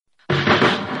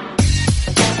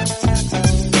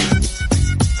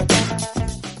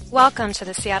Welcome to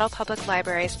the Seattle Public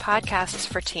Library's Podcasts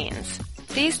for Teens.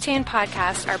 These teen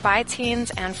podcasts are by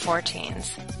teens and for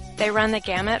teens. They run the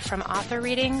gamut from author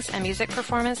readings and music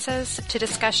performances to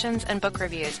discussions and book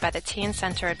reviews by the Teen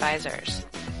Center advisors.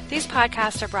 These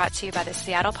podcasts are brought to you by the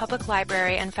Seattle Public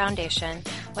Library and Foundation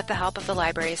with the help of the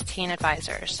library's teen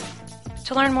advisors.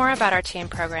 To learn more about our teen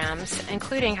programs,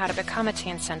 including how to become a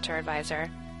Teen Center advisor,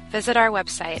 visit our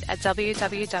website at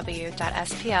www.spl.org.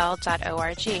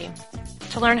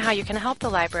 To learn how you can help the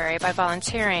library by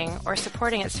volunteering or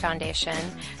supporting its foundation,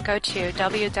 go to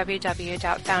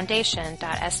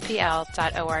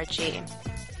www.foundation.spl.org.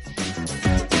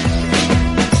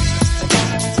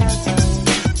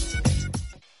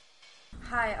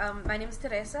 Hi, my name is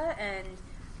Teresa, and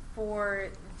for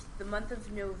the month of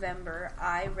November,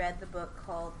 I read the book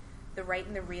called The Right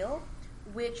and the Real,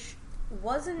 which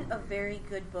wasn't a very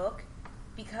good book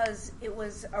because it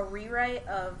was a rewrite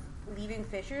of Leaving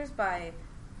Fishers by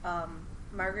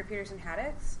Margaret Peterson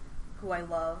Haddix, who I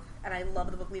love, and I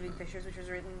love the book Leaving Fishers, which was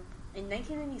written in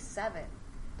 1997,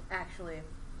 actually.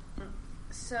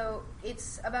 So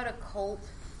it's about a cult,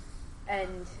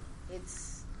 and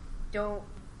it's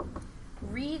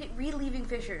read Leaving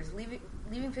Fishers.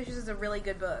 Leaving Fishers is a really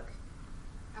good book.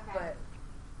 Okay. But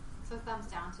so thumbs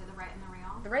down to The Right and the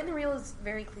Real. The Right and the Real is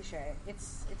very cliche.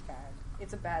 It's bad.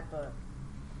 It's a bad book.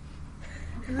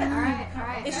 All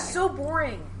right. It's just so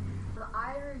boring.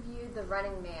 I reviewed The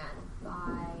Running Man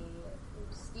by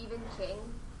Stephen King,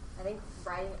 I think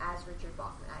writing as Richard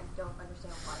Bachman. I don't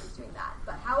understand why he's doing that.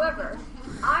 But however,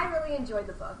 I really enjoyed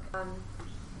the book.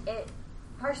 It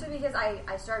partially because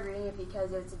I started reading it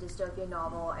because it's a dystopian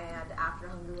novel, and after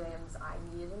Hunger Games, I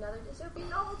needed another dystopian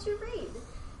novel to read.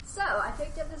 So I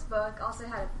picked up this book. Also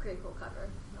had a pretty cool cover,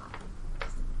 not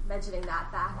just mentioning that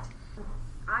fact.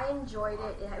 I enjoyed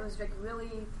it. It was like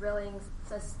really thrilling,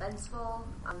 suspenseful.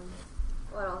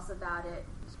 What else about it?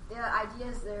 The idea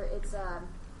is it's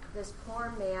this poor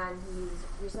man who's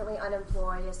recently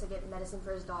unemployed. He has to get medicine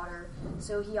for his daughter,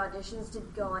 so he auditions to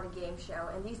go on a game show.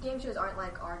 And these game shows aren't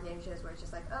like our game shows where it's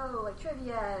just like, oh, like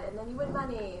trivia, and then you win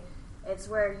money. It's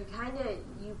where you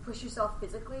push yourself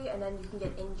physically, and then you can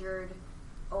get injured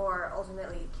or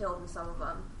ultimately killed in some of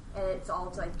them. And it's all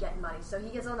to like get money. So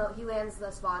he lands the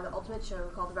spot on the ultimate show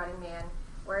called The Running Man,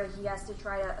 where he has to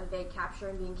try to evade capture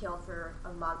and being killed for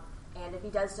a month. And if he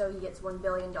does so, he gets $1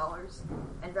 billion.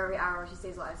 And for every hour he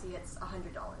stays alive, he gets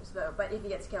 $100. But if he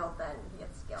gets killed, then he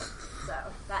gets killed. So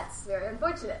that's very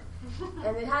unfortunate.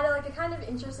 And it had a kind of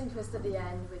interesting twist at the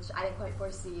end, which I didn't quite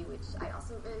foresee, which I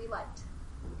also really liked.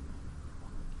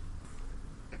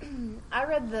 I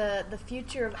read The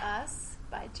Future of Us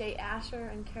by Jay Asher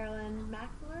and Carolyn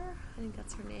McNamara. I think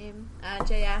that's her name.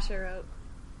 Jay Asher wrote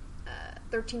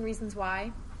 13 Reasons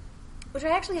Why, which I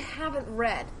actually haven't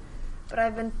read, but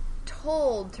I've been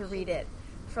told to read it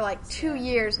for like 2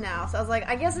 years now. So I was like,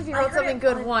 I guess if you wrote something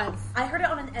good once. I heard it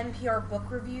on an NPR book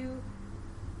review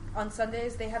on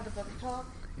Sundays. They have the book talk,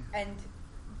 and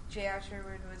Jay Asher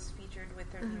was featured with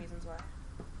 13 Reasons Why.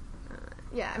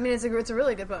 Yeah, I mean, it's a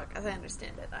really good book, as I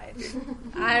understand it.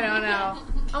 I don't know.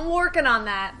 I'm working on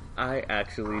that. I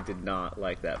actually did not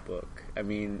like that book. I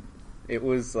mean, it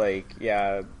was like,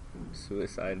 yeah,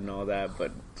 suicide and all that,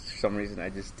 but for some reason I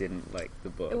just didn't like the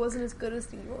book. It wasn't as good as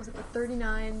what was it, the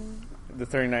 39... The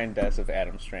 39 Deaths of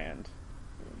Adam Strand.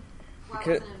 Why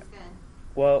wasn't it as good?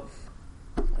 Well,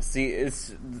 see,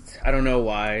 I don't know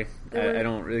why. I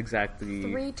don't exactly...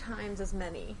 3 times as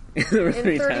many. In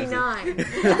 39.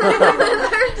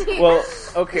 Well,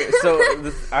 okay, so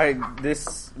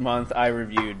this month I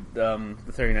reviewed the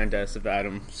 39 Deaths of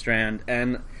Adam Strand,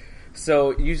 and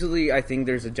so usually I think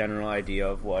there's a general idea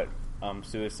of what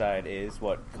suicide is,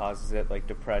 what causes it, like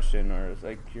depression or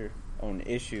like your own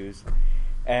issues.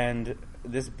 And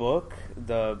this book,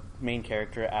 the main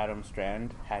character, Adam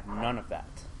Strand, had none of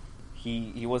that.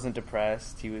 He wasn't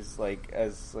depressed. He was like,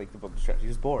 as like the book describes, he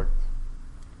was bored.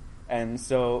 And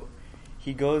so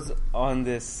he goes on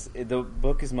this. The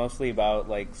book is mostly about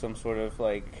like some sort of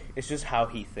like, it's just how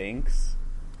he thinks,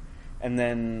 and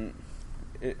then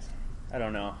I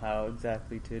don't know how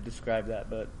exactly to describe that,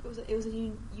 but it was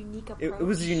a unique approach. It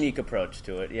was a unique approach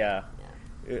to it. Yeah.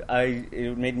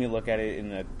 It made me look at it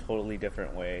in a totally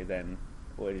different way than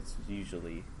what it's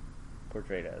usually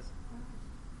portrayed as.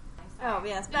 Oh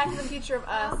yes, Back to the Future of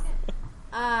Us.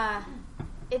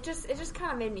 It just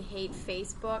kind of made me hate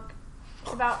Facebook.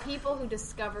 It's about people who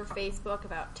discover Facebook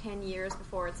about 10 years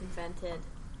before it's invented.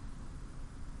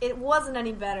 It wasn't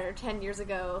any better 10 years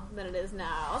ago than it is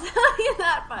now. I'll tell you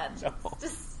that much. No.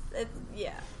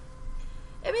 Yeah.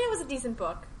 I mean, it was a decent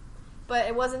book, But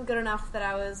it wasn't good enough that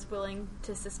I was willing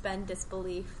to suspend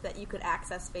disbelief that you could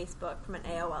access Facebook from an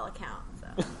AOL account. So,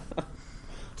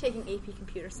 taking AP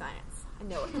Computer Science, I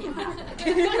know it can't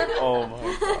happen. Oh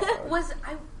my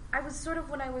god. I was sort of,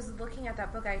 when I was looking at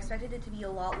that book, I expected it to be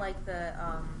a lot like the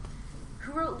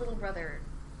who wrote Little Brother?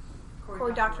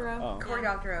 Cory Doctorow. Oh. Cory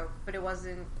Doctorow, but it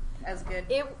wasn't as good.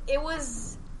 It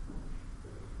was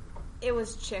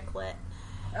chick lit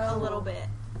a little bit.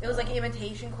 It was like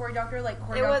imitation Cory Doctorow, like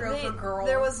Cory Doctorow for girls.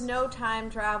 There was no time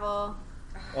travel.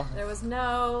 There was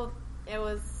no. It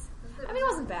was. I mean, it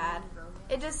wasn't bad.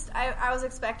 It just. I was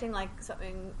expecting like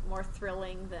something more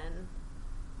thrilling than.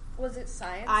 Was it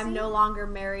science? I'm no longer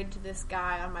married to this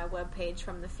guy on my webpage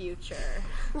from the future.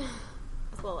 I was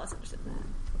a little less interested in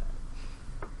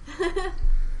that.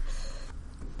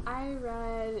 I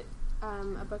read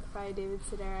a book by David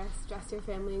Sedaris, Dress Your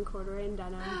Family in Corduroy and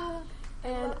Denim,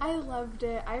 and I loved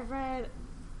it. I've read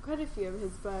quite a few of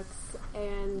his books,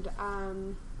 and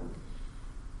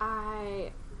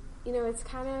it's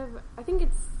kind of, I think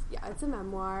it's a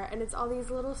memoir, and it's all these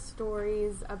little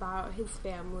stories about his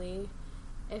family,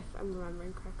 if I'm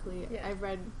remembering correctly. Yeah. I've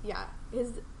read,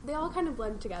 they all kind of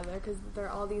blend together, because they're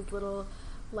all these little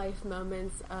life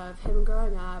moments of him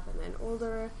growing up and then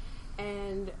older,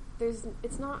 and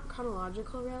it's not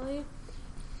chronological really,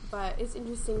 but it's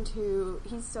interesting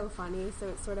he's so funny, so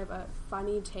it's sort of a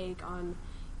funny take on,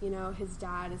 his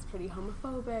dad is pretty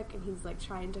homophobic and he's like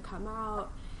trying to come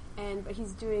out, but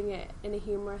he's doing it in a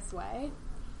humorous way.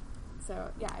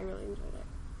 So yeah, I really enjoyed it.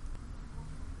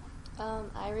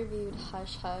 I reviewed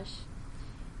Hush Hush.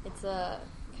 It's a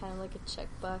kind of like a chick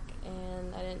book,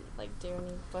 and I didn't like do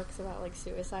any books about like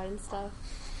suicide and stuff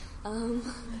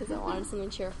because I wanted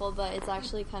something cheerful, but it's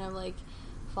actually kind of like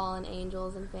fallen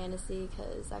angels and fantasy,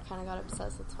 because I kind of got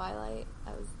obsessed with Twilight.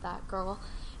 I was that girl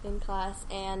in class,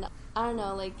 and I don't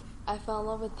know, like I fell in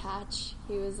love with Patch.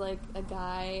 He was like a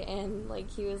guy, and like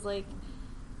he was like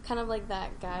kind of like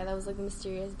that guy that was like the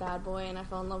mysterious bad boy, and I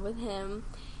fell in love with him.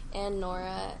 And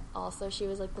Nora also, she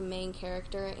was like the main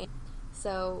character, and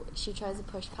so she tries to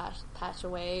push Patch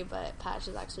away, but Patch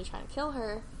is actually trying to kill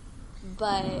her.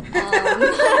 But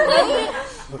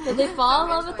they fall in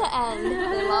love at the end.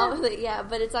 They love it, yeah.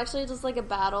 But it's actually just like a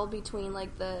battle between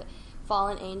like the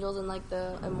fallen angels and like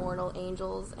the immortal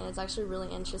angels, and it's actually really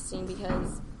interesting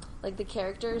because like the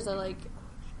characters are like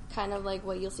kind of like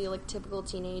what you'll see like typical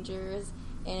teenagers,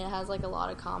 and it has like a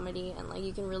lot of comedy, and like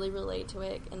you can really relate to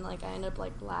it, and like I ended up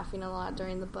like laughing a lot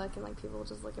during the book, and like people would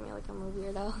just look at me like I'm a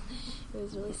weirdo. It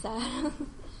was really sad.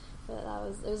 But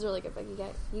it was a really good book.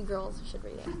 You girls should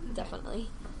read it, definitely.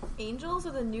 Angels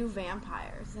are the new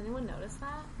vampires. Has anyone noticed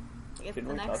that? Didn't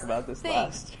we talk about this thing.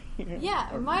 last year?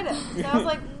 Yeah, it might have. So I was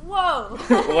like, whoa.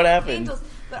 What happened? Angels.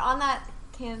 But on that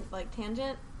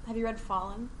tangent, have you read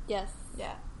Fallen? Yes.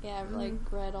 Yeah. Yeah, I've like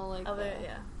read all like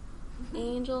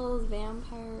angels,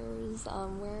 vampires,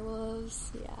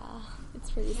 werewolves. Yeah,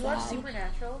 it's pretty sad. You watch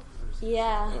Supernatural?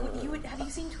 Yeah. Have you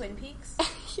seen Twin Peaks?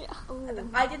 Yeah. Ooh.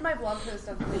 I did my blog post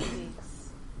on Twin Peaks.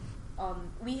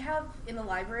 We have in the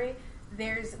library,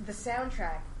 there's the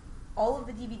soundtrack, all of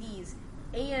the DVDs,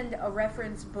 and a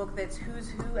reference book that's who's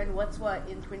who and what's what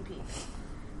in Twin Peaks.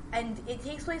 And it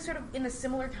takes place sort of in a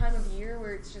similar time of year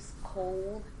where it's just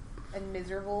cold and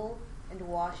miserable and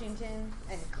Washington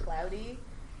and cloudy.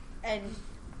 And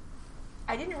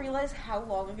I didn't realize how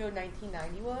long ago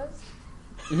 1990 was.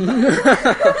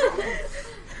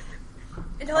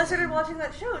 Until I started watching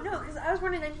that show. No, because I was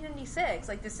born in 1996,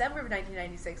 like December of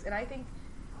 1996, and I think,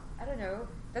 I don't know,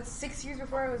 that's 6 years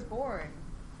before I was born.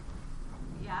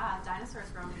 Yeah,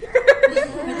 dinosaurs roamed here. They did.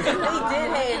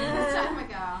 It's time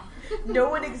ago. No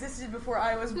one existed before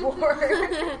I was born.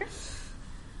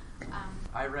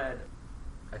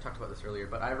 I talked about this earlier,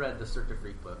 but I read the Cirque du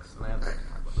Freak books, and I have to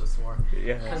talk about this more.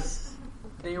 Yeah. Because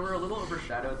they were a little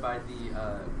overshadowed by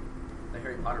the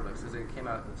Harry Potter books, because they came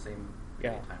out in the same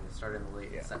time. They started in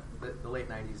the late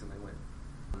 90s, and they went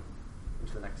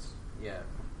into the next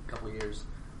couple of years.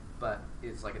 But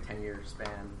it's like a 10-year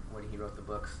span when he wrote the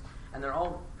books, and they're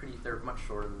much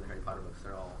shorter than the Harry Potter books.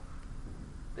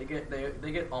 They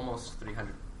get almost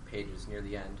 300 pages near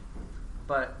the end,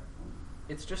 but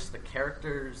it's just the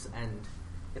characters, and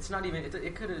it's not even.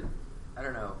 It could have. I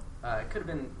don't know. It could have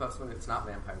been about something that's not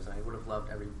vampires, and I would have loved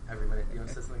every minute. You want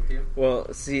to say something too?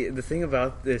 Well, see, the thing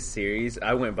about this series,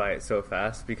 I went by it so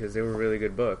fast because they were really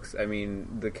good books. I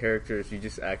mean, the characters, you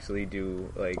just actually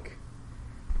do like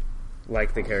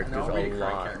the characters a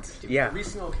lot. Yeah, every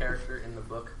single character in the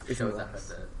book shows up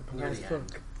at near the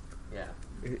end. Yeah,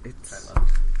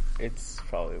 it's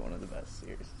probably one of the best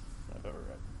series I've ever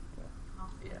read.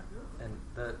 Yeah, and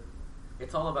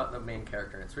it's all about the main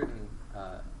character, and it's written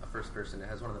a first person. It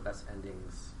has one of the best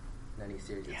endings in any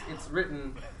series. It's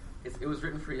written. It was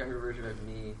written for a younger version of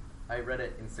me. I read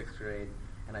it in 6th grade,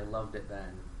 and I loved it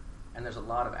then. And there's a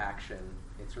lot of action.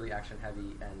 It's really action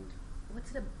heavy. And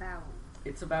what's it about?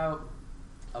 It's about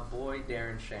a boy,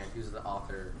 Darren Shand, who's the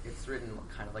author. It's written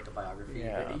kind of like a biography.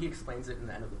 Yeah. He explains it in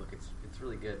the end of the book. It's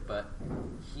really good. But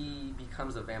he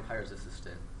becomes a vampire's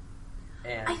assistant.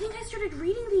 And I think I started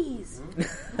reading these.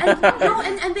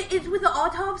 And it's with the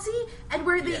autopsy, and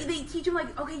where they teach him,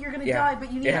 like, okay, you're going to die,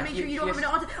 but you need to make sure you don't have an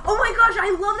autopsy. Oh my gosh,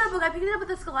 I love that book. I picked it up at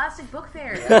the Scholastic Book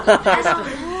Fair.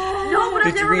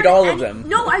 Did you read all of them?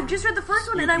 No, I just read the first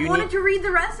one, and I wanted to read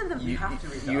the rest of them. You have to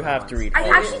read You have to read I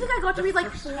actually think I got to read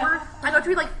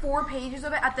like 4 pages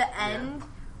of it at the end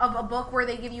of a book where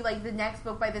they give you like the next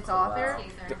book by this author.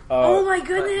 Wow. Oh my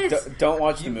goodness! Don't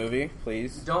watch the movie,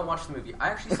 please. Don't watch the movie. I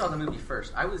actually saw the movie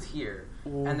first. I was here,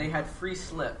 and they had free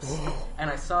slips,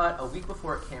 and I saw it a week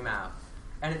before it came out.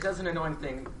 And it does an annoying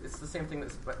thing. It's the same thing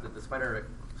that the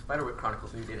Spiderwick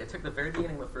Chronicles movie did. It took the very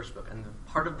beginning of the first book and the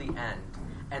part of the end,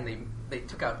 and they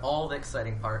took out all the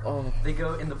exciting part. They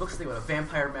go in the books. They go to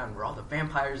Vampire Mountain, where all the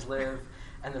vampires live,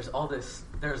 and there's all this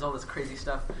crazy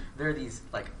stuff. There are these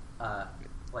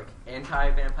like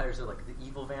anti-vampires, or like the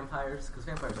evil vampires, because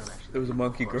vampires aren't actually. There was a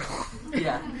monkey girl.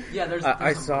 Yeah. There's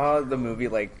I saw the movie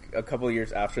like a couple of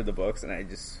years after the books, and I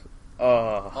just.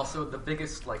 Also, the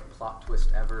biggest like plot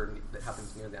twist ever that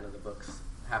happens near the end of the books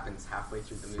happens halfway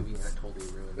through the movie, and it totally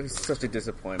ruins. It was such a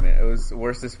disappointment. It was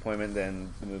worse disappointment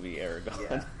than the movie Aragon.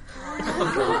 Yeah.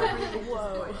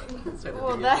 Whoa.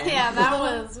 Well, that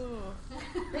was.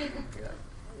 Yeah.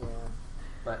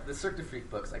 But the Cirque du Freak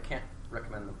books, I can't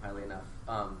recommend them highly enough.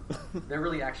 They're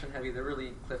really action heavy. They're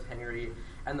really cliffhangery,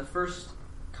 and the first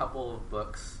couple of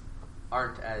books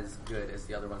aren't as good as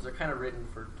the other ones. They're kind of written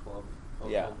for 12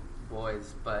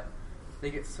 boys, but they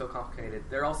get so complicated.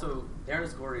 They're also Darren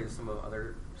is gory as some of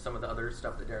the other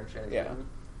stuff that Darren Shan has written,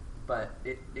 but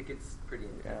it gets pretty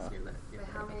intense near that. Wait,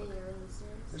 how many are in the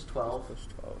series? There's 12. There's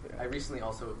 12. Yeah. I recently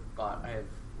also I have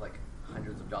like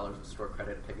hundreds of dollars of store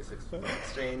credit at Pegasus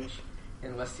Exchange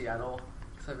in West Seattle,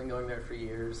 because I've been going there for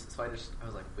years. So I was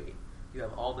like, wait, you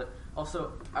have all the.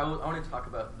 Also, I want to talk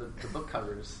about the book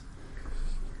covers.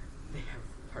 They have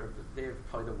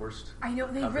probably the worst. I know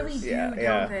they covers really do,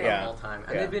 don't they? Of all time,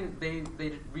 and they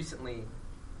recently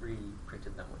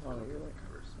reprinted them with really good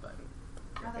covers. But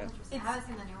oh, that's interesting. I haven't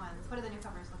seen the new ones. What do the new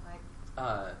covers look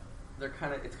like? They're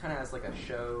it's kind of as like a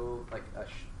show, like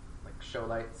show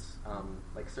lights,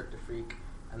 like Cirque du Freak,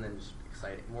 and then just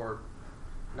exciting, more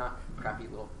not crappy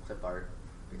little clip art.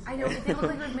 I know, they look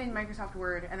like it was made in Microsoft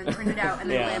Word and then printed out and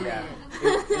then laminated.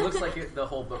 It looks like the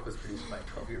whole book was produced by a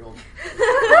 12-year-old.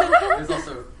 It was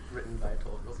also written by a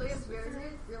 12-year-old. So it's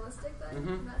very realistic then,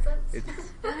 in that sense?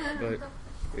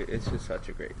 It's just such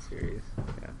a great series.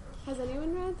 Yeah. Has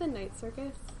anyone read The Night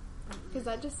Circus? Because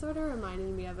that just sort of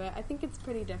reminded me of it. I think it's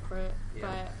pretty different,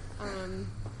 but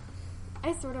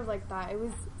I sort of like that. It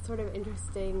was sort of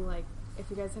interesting, like, if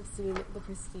you guys have seen The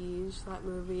Prestige, that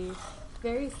movie,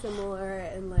 very similar,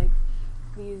 and like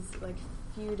these like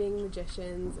feuding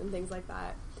magicians and things like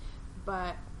that.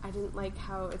 But I didn't like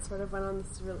how it sort of went on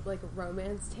this like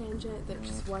romance tangent that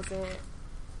just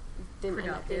didn't end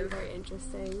up being very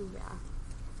interesting. Yeah.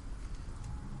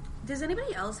 Does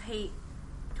anybody else hate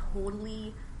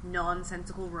totally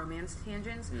nonsensical romance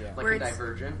tangents? Yeah. Like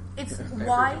Divergent. It's Divergent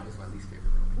why. was my least favorite.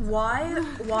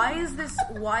 Why is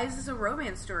this a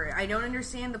romance story? I don't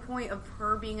understand the point of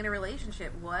her being in a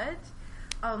relationship. What?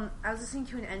 I was listening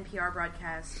to an NPR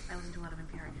broadcast. I listen to a lot of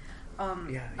NPR.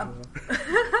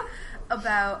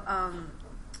 About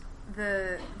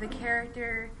the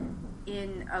character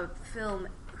in a film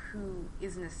who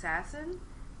is an assassin,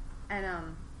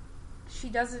 and she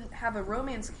doesn't have a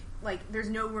romance. Like, there's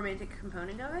no romantic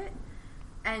component of it,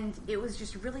 and it was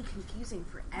just really confusing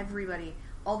for everybody.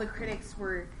 All the critics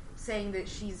were saying that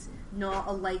she's not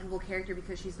a likable character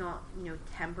because she's not,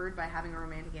 tempered by having a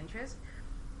romantic interest.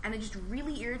 And it just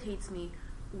really irritates me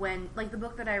when, like, the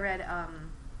book that I read,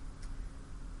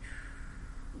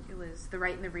 it was The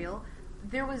Right and the Real.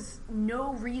 There was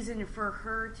no reason for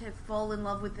her to fall in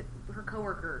love with her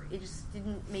coworker. It just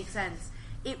didn't make sense.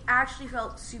 It actually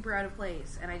felt super out of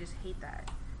place, and I just hate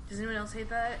that. Does anyone else hate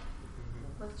that?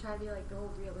 Well, it's trying to be like the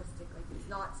whole realistic, like it's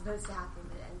not supposed to happen,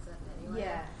 but it ends up anyway.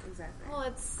 Yeah, exactly. Well,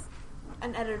 it's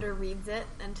an editor reads it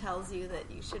and tells you that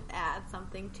you should add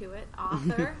something to it,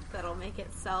 author, that'll make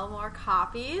it sell more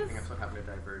copies. I think that's what happened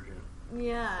to Divergent.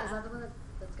 Yeah. Is that the one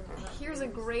that's going to come out? Here's a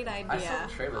great idea. I saw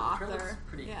the trailer. Author. The trailer's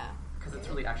pretty, because it's a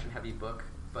really action-heavy book,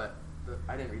 but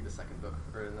I didn't read the second book,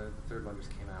 or the third one just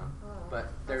came out. Oh,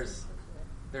 but there's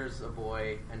there's a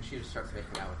boy, and she just starts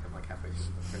making out with him like halfway through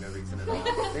the book for no reason at all.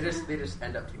 They just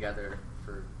end up together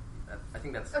for. I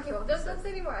think that's okay. Well, don't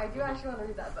say anymore. I do actually want to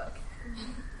read that book.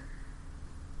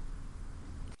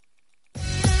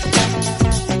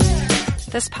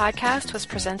 This podcast was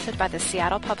presented by the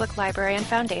Seattle Public Library and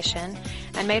Foundation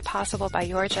and made possible by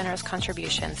your generous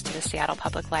contributions to the Seattle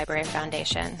Public Library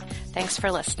Foundation. Thanks for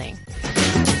listening.